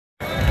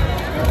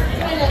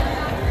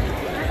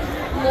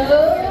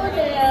slow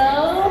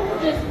down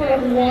just for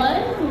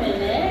 1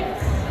 minute.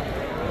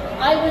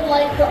 I would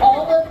like for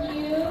all of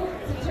you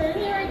to turn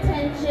your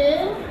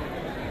attention.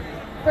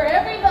 For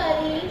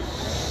everybody,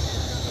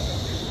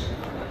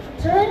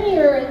 turn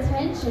your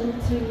attention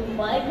to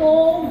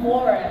Michael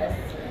Morris,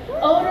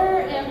 owner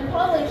and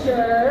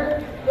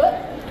publisher.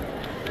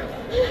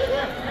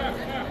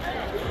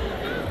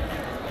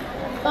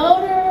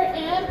 Owner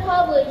and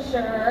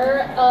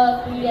publisher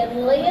of the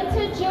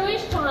Atlanta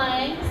Jewish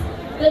Times,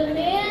 the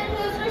man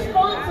who's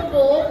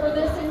responsible for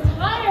this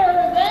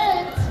entire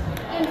event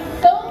and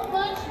so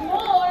much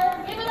more.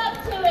 Give it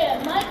up to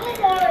him, Michael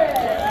Morris.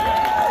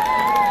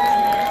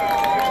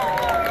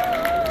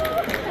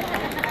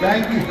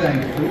 Thank you.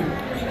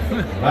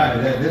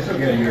 Wow, this will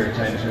get your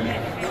attention.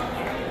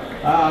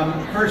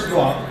 First of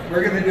all,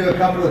 we're going to do a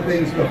couple of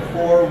things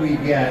before we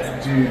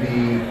get to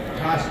the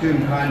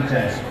costume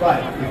contest.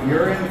 But if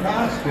you're in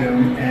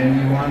costume and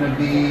you want to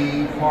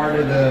be part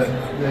of the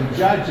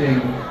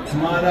judging,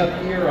 come on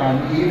up here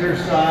on either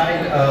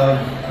side of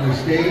the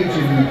stage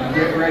and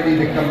get ready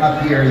to come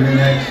up here in the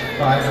next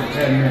 5 or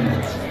 10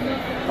 minutes.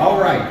 All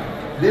right,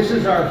 this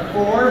is our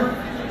fourth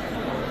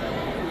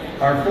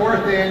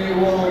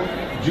annual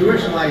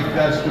Jewish Life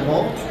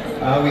Festival.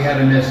 We had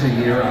to miss a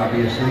year,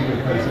 obviously,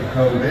 because of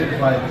COVID,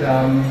 but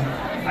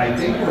I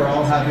think we're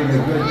all having a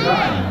good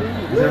time.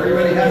 Is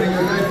everybody having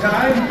a good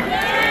time?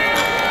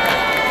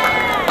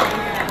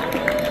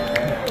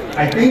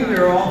 I think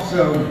there are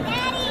also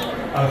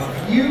a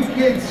few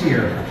kids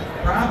here,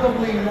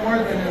 probably more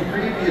than in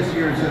previous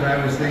years that I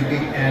was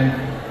thinking, and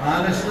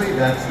honestly,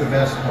 that's the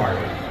best part.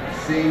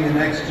 Seeing the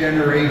next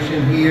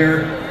generation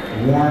here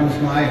warms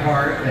my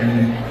heart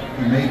and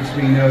makes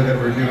me know that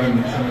we're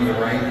doing some of the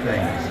right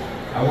things.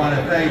 I want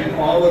to thank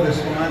all of the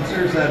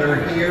sponsors that are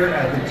here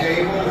at the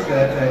tables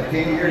that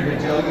came here to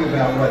tell you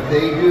about what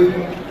they do.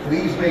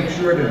 Please make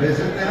sure to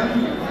visit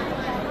them.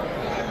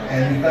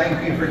 And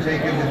thank you for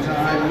taking the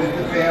time with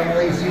the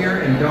families here.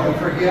 And don't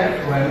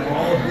forget, when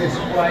all of this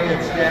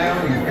quiets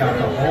down, you've got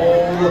the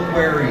whole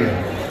aquarium.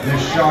 The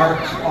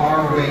sharks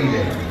are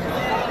waiting.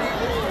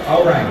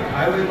 All right,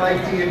 I would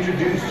like to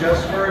introduce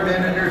just for a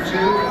minute or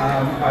two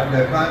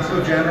the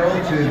Consul General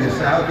to the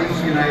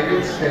Southeast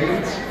United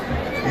States.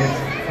 It's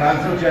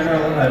Consul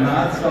General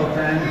Anat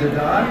Sultan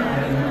Dadan,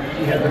 and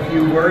she has a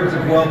few words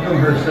of welcome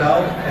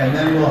herself, and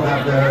then we'll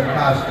have the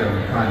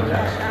costume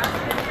contest.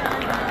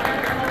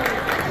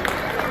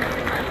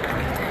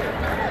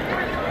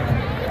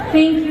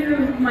 Thank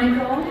you,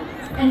 Michael,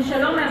 and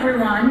shalom,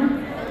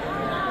 everyone.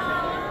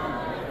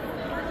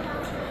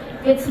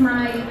 It's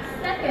my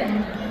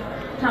second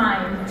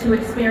time to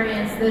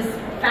experience this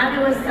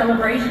fabulous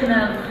celebration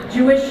of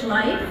Jewish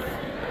life,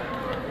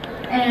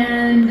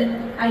 and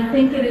I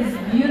think it is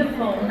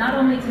beautiful not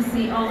only to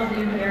see all of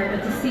you here,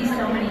 but to see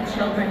so many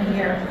children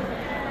here,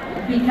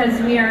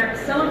 because we are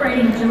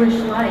celebrating Jewish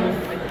life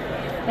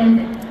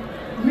and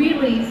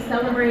really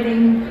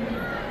celebrating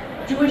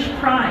Jewish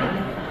pride.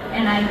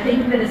 And I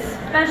think that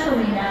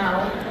especially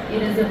now,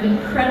 it is of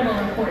incredible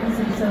importance.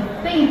 And so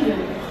thank you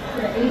to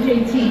the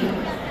AJT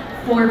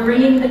for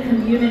bringing the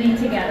community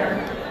together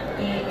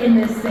in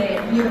this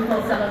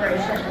beautiful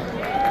celebration.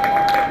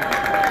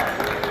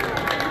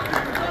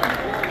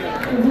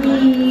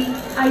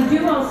 I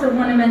do also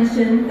want to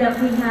mention that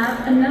we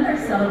have another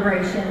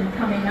celebration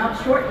coming up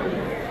shortly.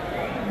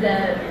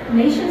 The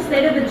nation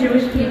state of the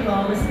Jewish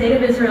people, the state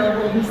of Israel,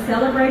 will be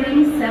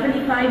celebrating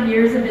 75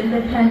 years of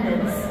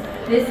independence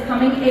this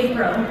coming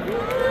April.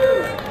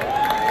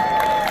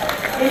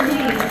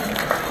 Indeed.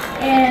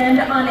 And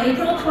on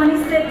April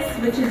 26th,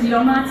 which is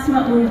Yom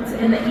Ha'atzmaut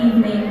in the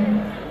evening,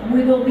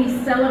 we will be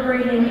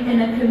celebrating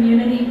in a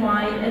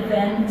community-wide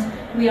event.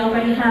 We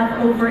already have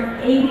over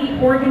 80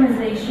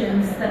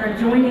 organizations that are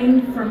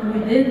joining from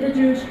within the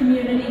Jewish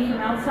community, from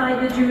outside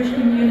the Jewish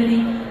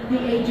community, the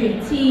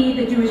AJT,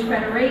 the Jewish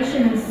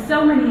Federation, and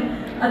so many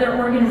other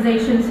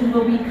organizations who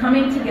will be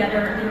coming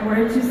together in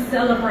order to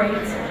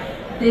celebrate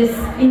this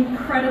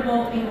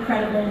incredible,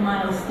 incredible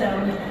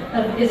milestone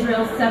of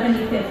Israel's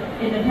 75th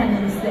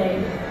Independence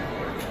Day.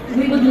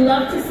 We would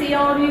love to see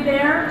all of you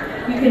there.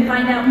 You can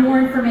find out more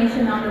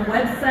information on the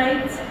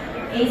website,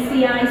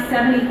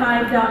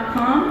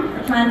 ACI75.com,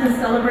 Atlanta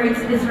Celebrates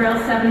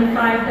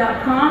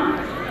Israel75.com,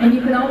 and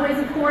you can always,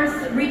 of course,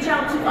 reach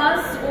out to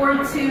us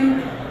or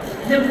to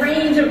the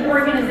range of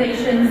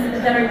organizations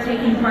that are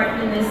taking part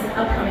in this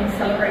upcoming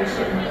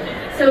celebration.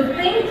 So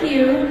thank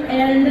you,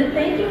 and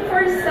thank you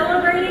for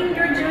celebrating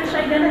your Jewish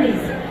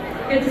identities.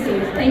 Good to see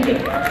you. Thank you.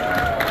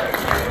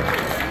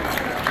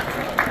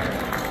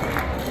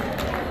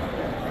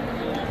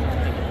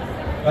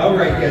 All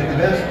right, the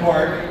best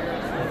part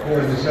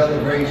for the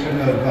celebration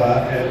of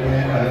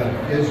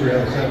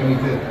Israel's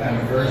 75th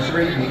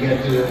anniversary, you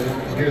get to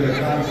hear the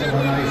consul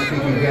and I speak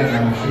again,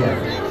 I'm sure.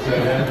 So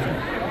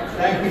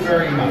thank you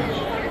very much.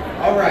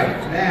 All right,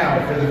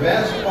 now for the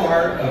best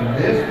part of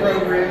this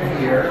program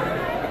here,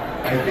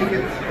 I think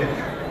it's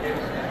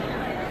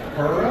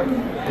Purim?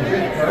 Is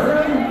it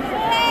Purim?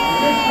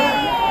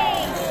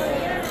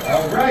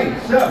 All right,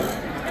 so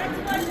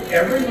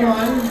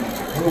everyone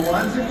who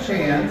wants a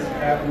chance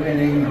at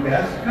winning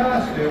Best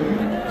Costume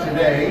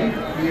today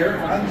here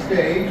on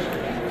stage,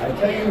 I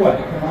tell you what,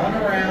 come on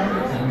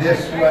around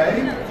this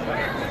way.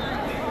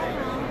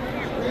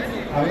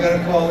 I'm going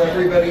to call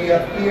everybody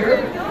up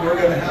here. We're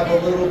going to have a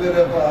little bit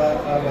of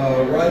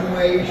a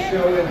runway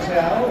show and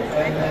tell,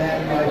 and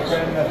then my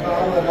friend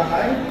Nathal and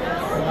I,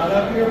 come on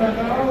up here,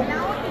 Nathal.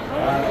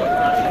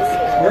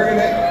 We're going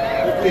to,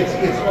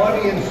 it's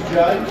audience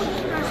judged,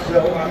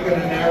 so I'm going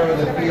to narrow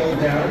the field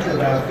down to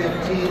about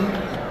 15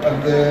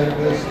 of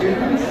the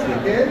students, the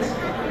kids,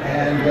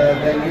 and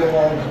then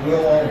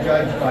we'll all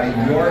judge by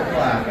your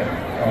clapping,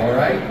 all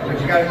right?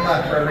 But you got to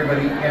clap for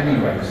everybody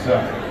anyway, so,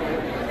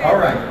 all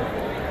right.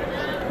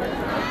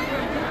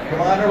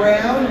 Come on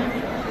around.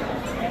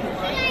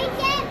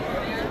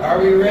 Are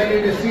we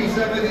ready to see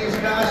some of these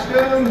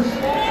costumes?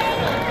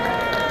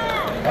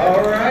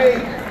 All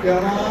right,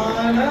 come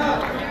on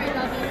up.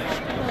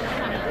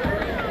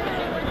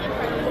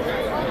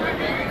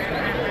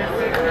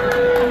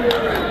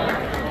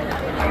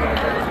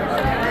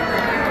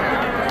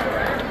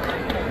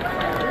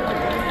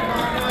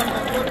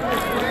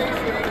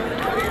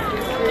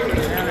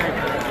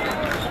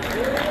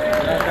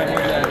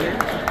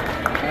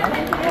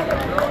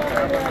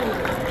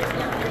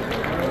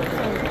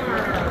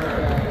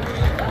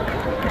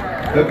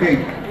 Okay,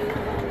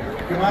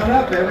 come on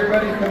up,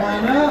 everybody, come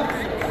on up.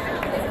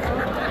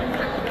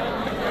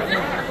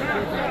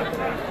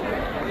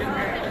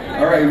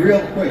 All right,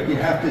 real quick, you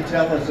have to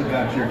tell us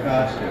about your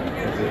costume,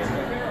 because it's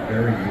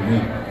very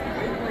unique.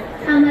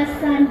 On a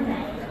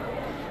Sunday.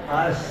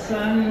 A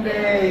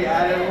Sunday,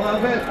 I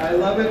love it, I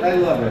love it, I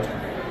love it.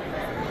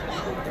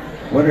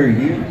 What are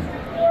you?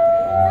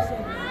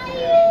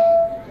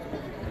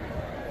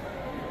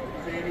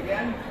 Say it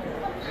again.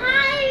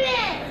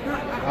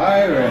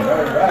 Pirate,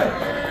 all right.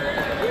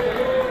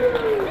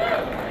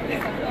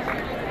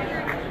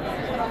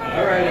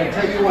 All right, I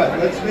tell you what,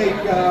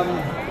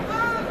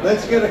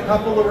 let's get a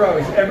couple of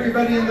rows.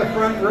 Everybody in the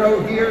front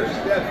row here,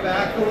 step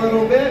back a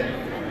little bit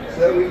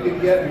so we can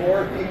get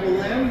more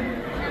people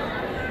in.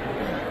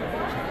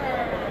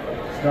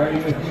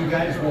 Starting with you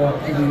guys, walk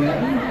to the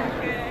end.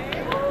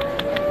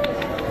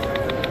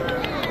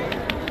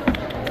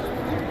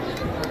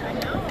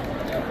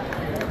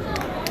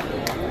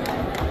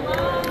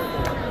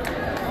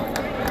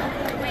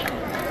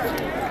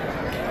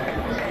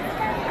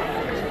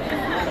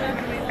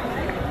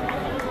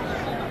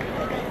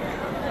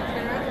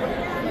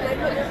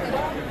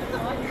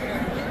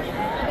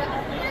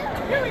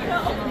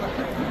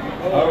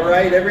 All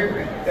right,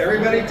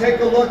 everybody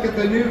take a look at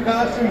the new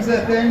costumes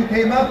that then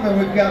came up, and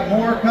we've got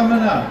more coming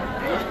up.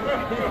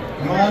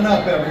 Come on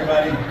up,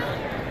 everybody.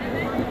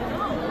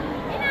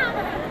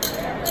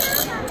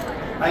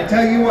 I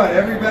tell you what,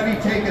 everybody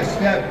take a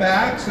step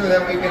back so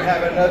that we can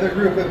have another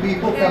group of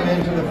people come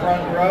into the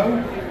front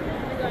row.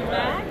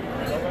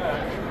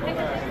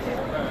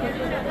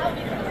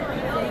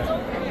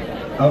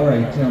 All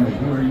right, tell me,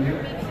 who are you?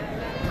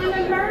 I'm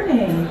a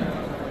mermaid.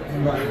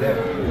 Right there.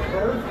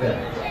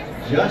 Perfect.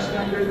 Just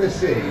under the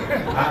sea. I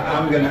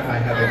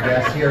have a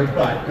guess here,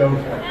 but go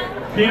for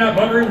it. Peanut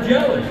butter and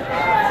jelly.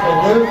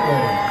 Absolutely.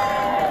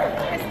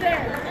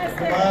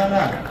 Come on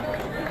up.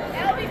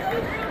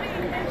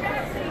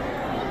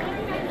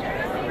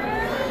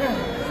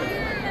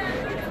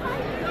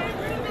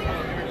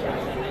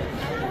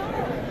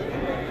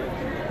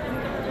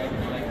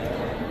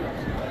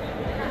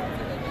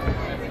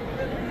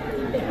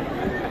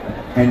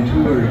 And who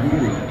are you?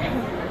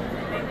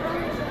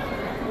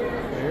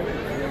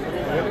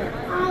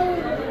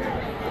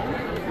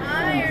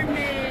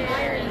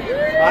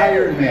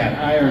 Iron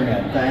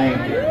Man, thank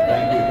you.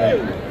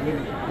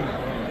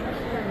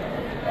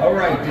 All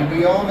right, did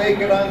we all make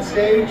it on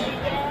stage?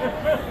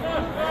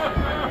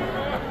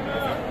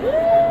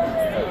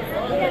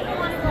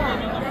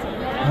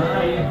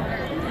 Hi,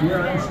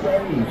 you're on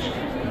stage.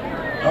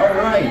 All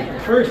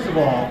right, first of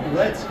all,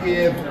 let's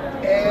give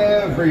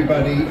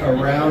everybody a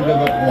round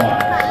of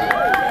applause.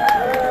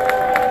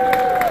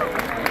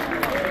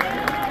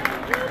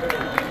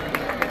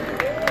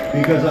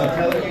 Because I'll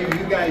tell you,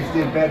 you guys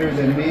did better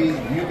than me.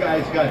 You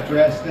guys got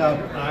dressed up.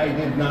 I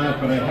did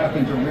not, but I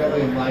happen to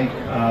really like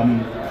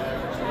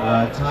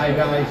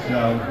tie-dye,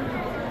 so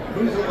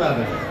who's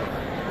 11?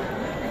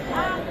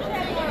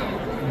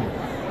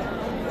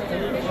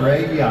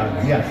 Trey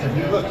Young, yes, and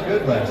he looked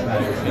good last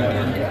night, as a matter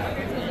of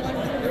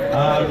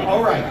fact.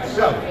 All right,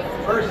 so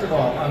first of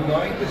all, I'm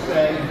going to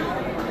say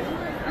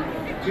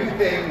two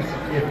things.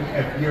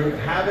 If you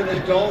have an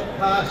adult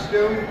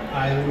costume,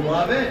 I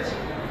love it,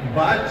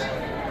 but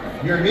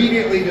you're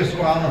immediately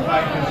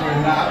disqualified because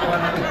you're not one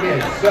of the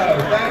kids. So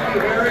thank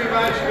you very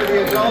much for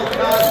the adult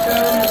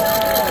costume.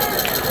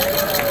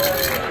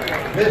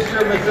 Mr.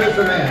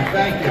 Mezuzah Man,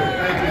 thank you.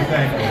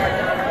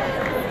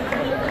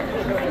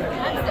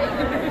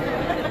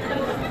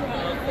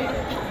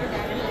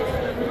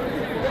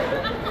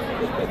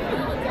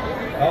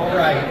 All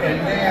right, and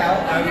now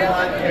I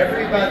want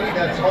everybody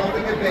that's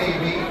holding a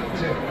baby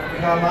to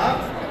come up.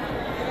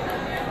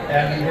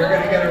 And we're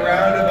going to get a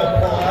round of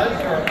applause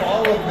for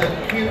all of the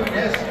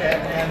cuteness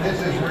and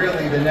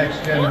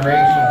next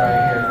generation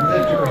right here,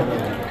 literally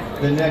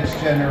the next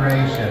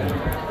generation.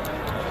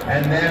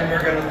 And then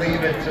we're going to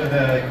leave it to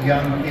the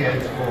young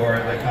kids for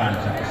the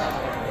contest.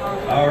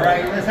 All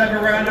right, let's have a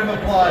round of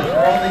applause for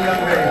all the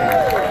young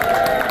babies.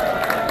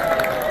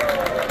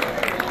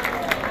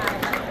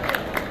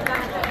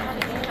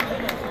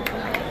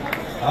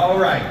 All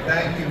right,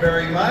 thank you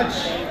very much.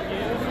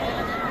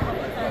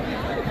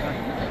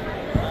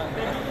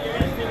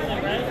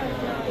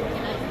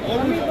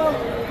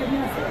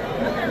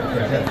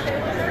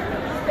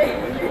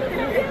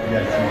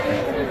 Yes,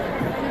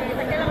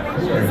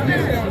 who are you?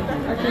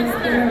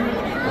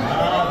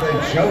 Ah, the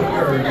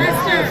Joker. Yes,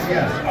 yes,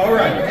 yes. All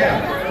right, now,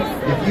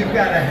 if you've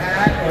got a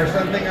hat or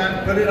something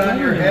on, put it on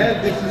your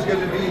head. This is going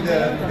to be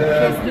the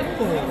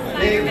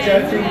big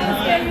judging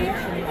time.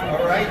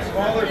 All right,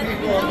 smaller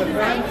people in the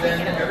front,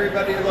 then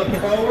everybody look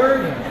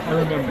forward. I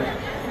remember.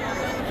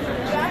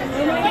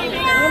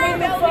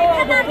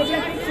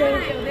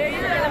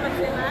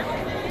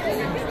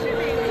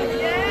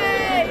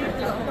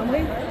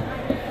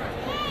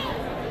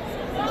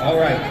 All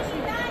right.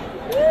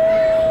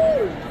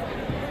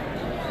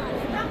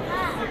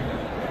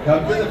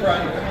 Come to the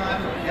front, come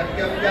on. Yep,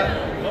 yep, yep.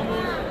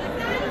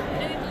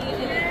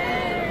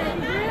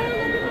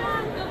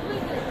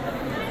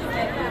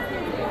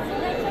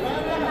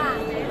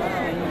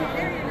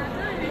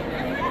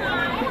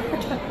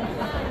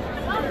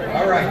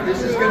 All right,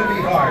 this is going to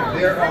be hard.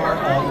 There are a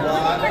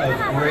lot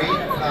of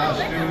great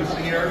costumes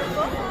here.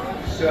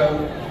 So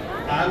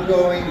I'm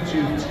going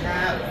to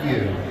tap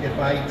you. If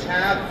I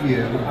tap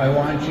you, I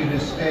want you to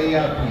stay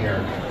up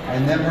here.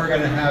 And then we're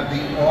going to have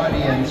the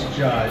audience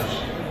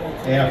judge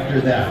after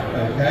that,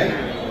 okay?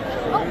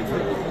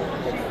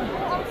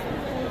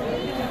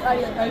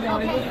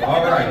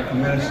 All right,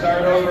 I'm going to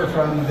start over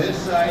from this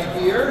side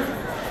here.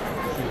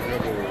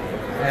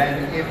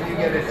 And if you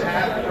get a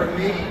tap from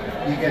me,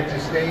 you get to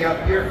stay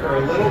up here for a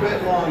little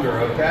bit longer,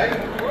 okay?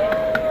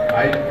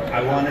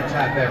 I want to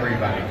tap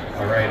everybody,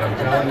 all right? I'm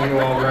telling you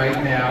all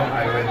right now,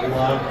 I would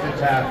love to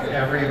tap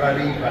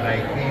everybody, but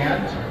I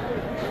can't.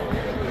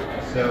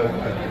 So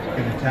I'm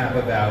going to tap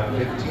about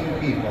 15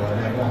 people, and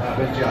then we'll have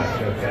a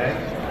judge, okay?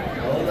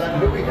 Hold on,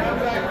 who we have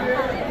back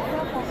here?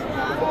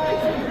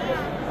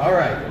 All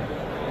right,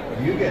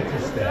 you get to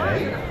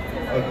stay.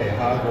 Okay,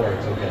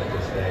 Hogwarts will get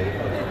to stay,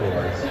 of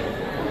course.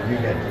 You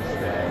get to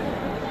stay.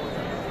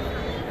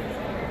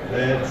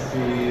 Let's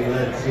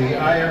see.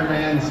 Iron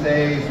Man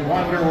stays,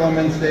 Wonder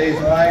Woman stays,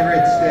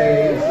 Pirate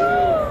stays.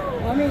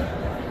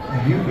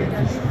 You get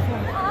to stay.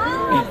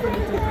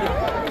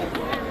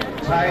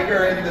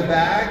 Tiger in the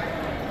back,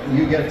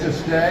 you get to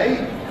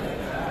stay.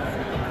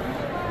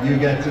 You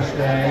get to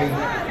stay.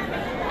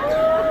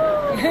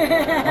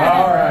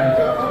 All right,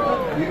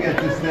 you get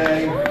to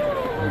stay.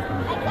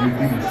 You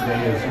can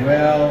stay as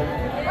well.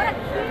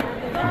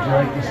 Would you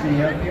like to stay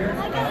up here?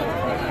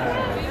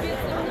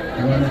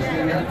 You want to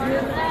stay up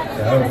here?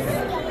 Okay.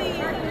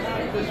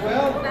 As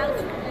well,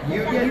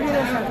 you get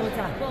tapped.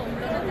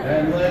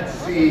 And let's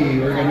see,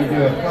 we're going to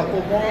do a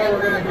couple more.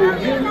 We're going to do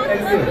you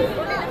and you.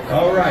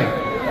 All right.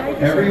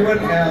 Everyone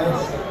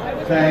else,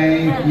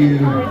 thank you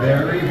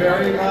very,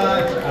 very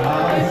much.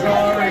 I'm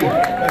sorry,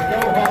 but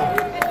go home.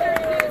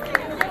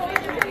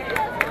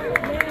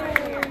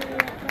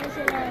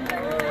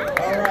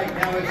 All right,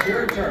 now it's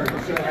your turn.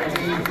 So I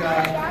need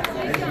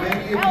as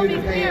many of you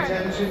to pay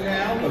attention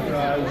now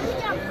because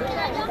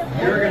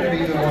you're going to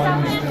be the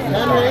ones to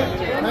decide.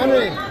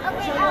 Henry.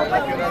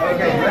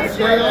 Okay, let's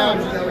start out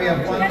until we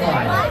have one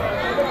line.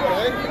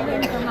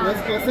 Okay.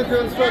 Let's listen to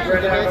instructions.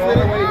 Spread out all the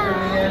way from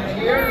the end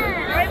here.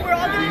 Alright, we're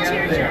all going to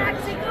cheer there.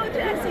 Jackson. Go,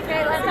 Jackson.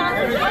 Okay, let's all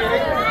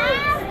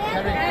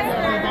Henry,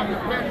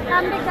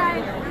 Come to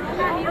guys.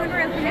 Come, you and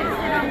Ruth next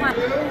to on one.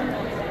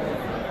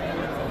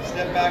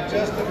 Step back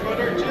just a foot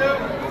or two.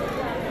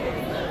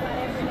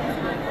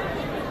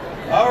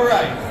 All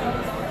right.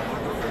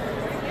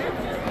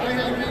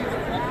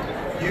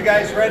 You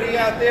guys ready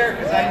out there?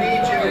 Because I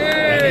need you.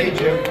 I need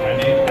you.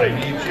 I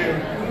need you.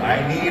 I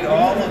need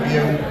all of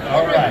you.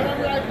 All right.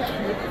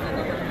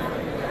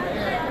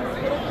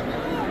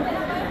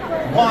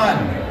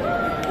 1,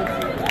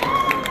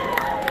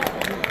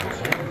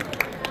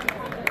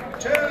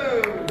 2.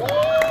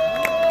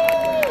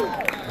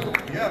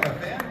 You have a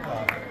fan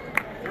club.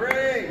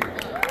 3,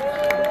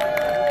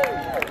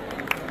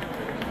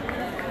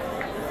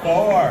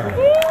 4.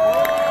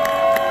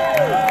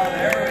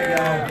 There we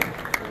go.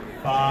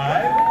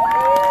 5,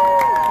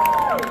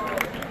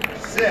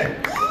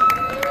 6,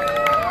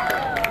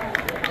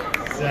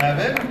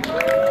 7,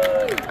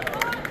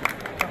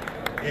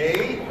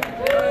 8,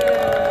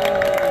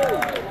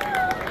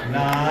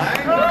 9,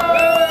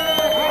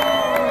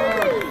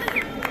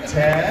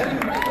 10,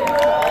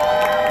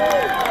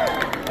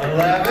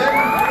 11,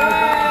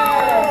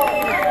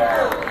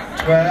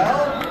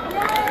 12,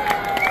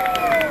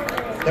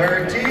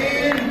 13,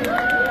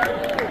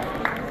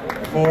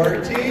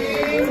 14,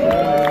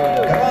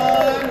 come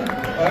on,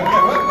 okay,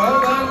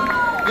 hold on,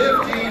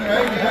 15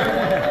 right here,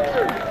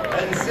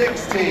 and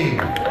 16.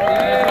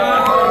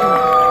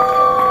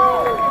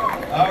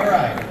 All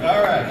right,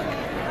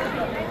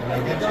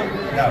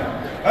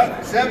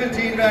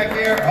 17 back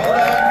here. Hold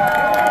on.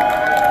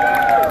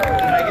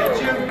 Did I get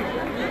you?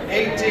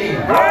 18.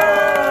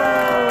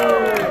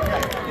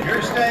 Okay.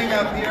 You're staying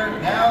up here.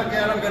 Now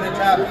again, I'm going to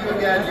tap you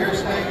again. You're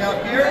staying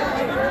up here.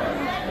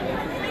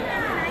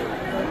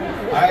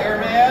 Iron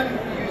Man,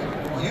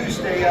 you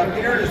stay up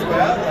here as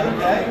well.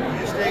 Okay.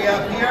 You stay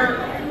up here.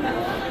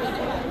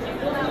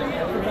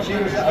 She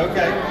was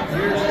okay.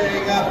 You're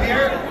staying up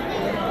here.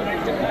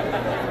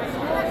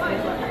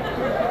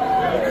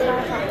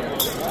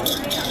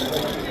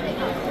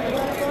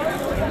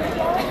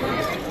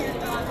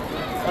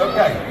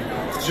 Okay,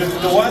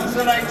 just the ones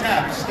that I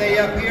tapped, stay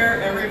up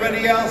here.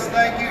 Everybody else,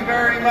 thank you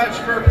very much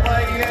for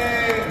playing.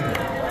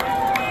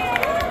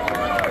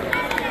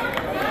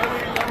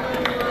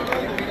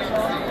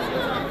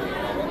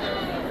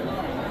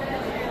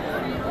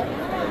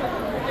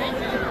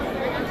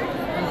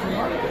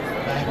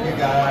 Thank you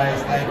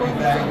guys, thank you,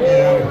 thank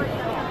you.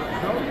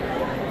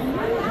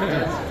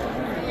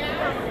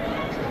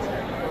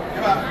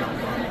 Come on.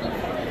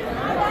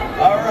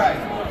 All right,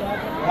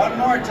 one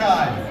more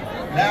time.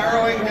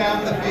 Narrowing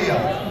down the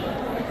field.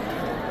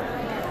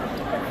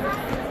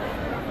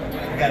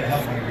 You gotta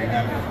help me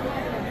remember.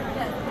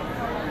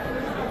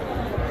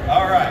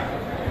 All right.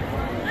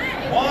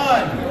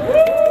 1,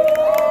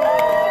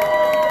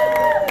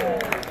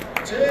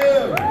 2,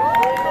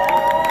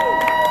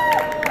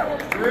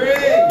 3.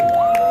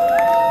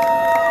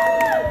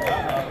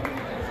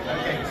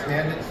 Okay,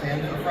 stand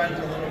in the front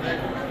a little bit.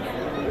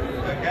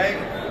 Okay.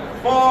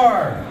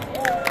 4,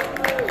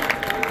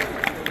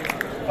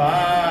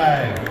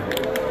 5.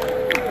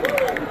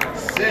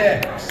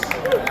 6,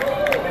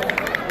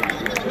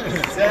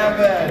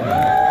 7,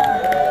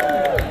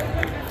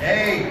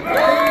 8,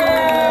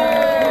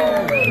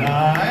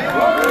 9,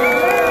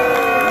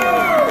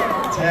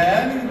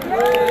 10,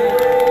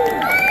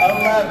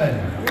 11,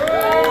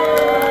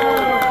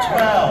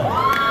 12.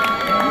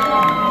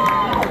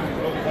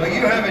 Well,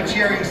 you have a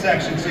cheering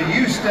section, so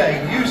you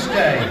stay, you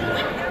stay.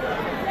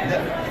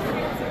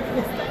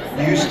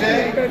 You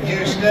stay,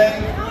 you stay,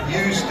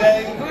 you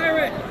stay.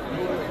 Pirate!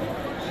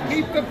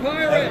 Keep the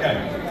pirate! Okay,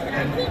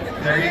 and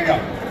there you go.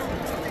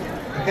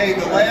 Okay,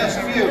 the last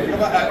few,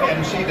 come on,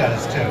 and she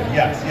does too.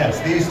 Yes, yes,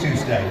 these two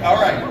stay. All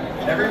right,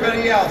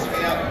 everybody else,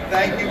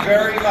 thank you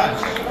very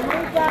much.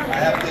 I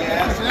have to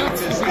ask you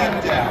to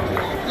step down.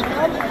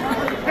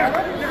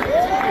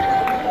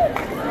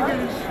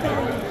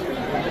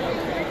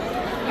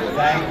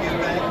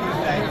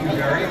 Thank you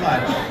very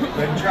much.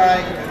 Good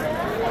try.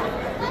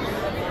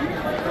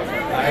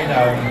 I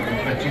know,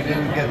 but you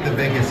didn't get the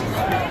biggest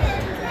claps.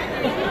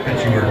 But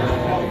you were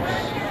close.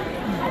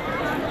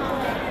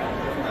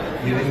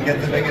 You didn't get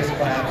the biggest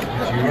claps,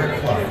 but you were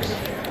close.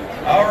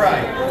 All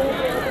right.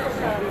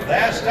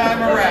 Last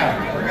time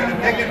around, we're going to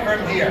pick it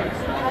from here.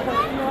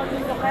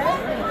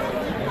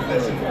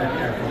 Listen more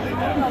carefully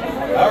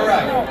now. All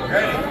right.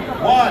 Ready?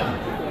 1,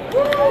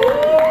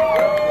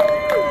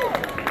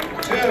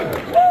 2,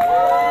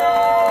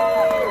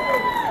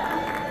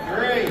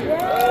 3,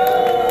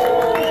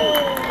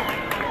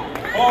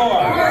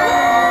 4,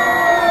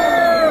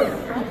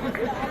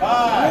 5,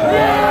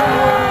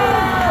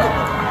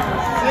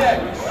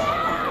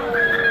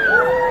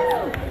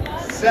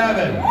 6,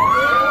 7.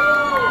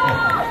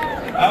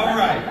 All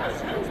right.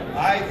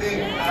 I think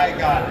I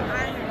got it.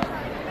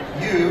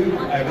 You,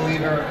 I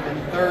believe, are in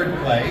 3rd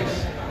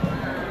place.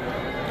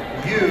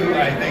 You,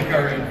 I think,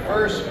 are in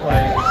 1st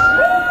place.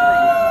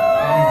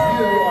 And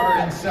you are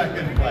in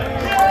 2nd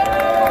place.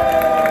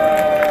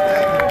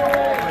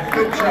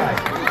 Good try.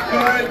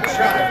 Good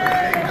try.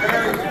 You're getting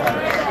very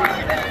close.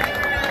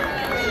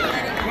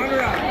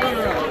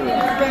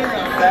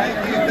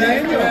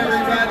 Thank you,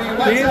 everybody.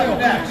 What's up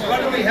next? What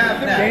do we have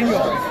next?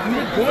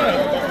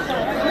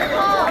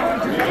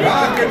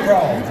 Rock and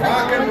roll.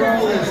 Rock and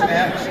roll is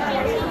next.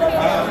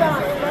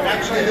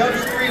 Actually,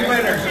 those three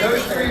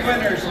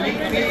winners, meet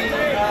me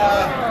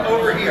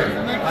over here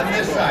on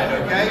this side,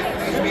 okay?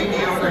 Please meet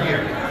me over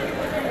here.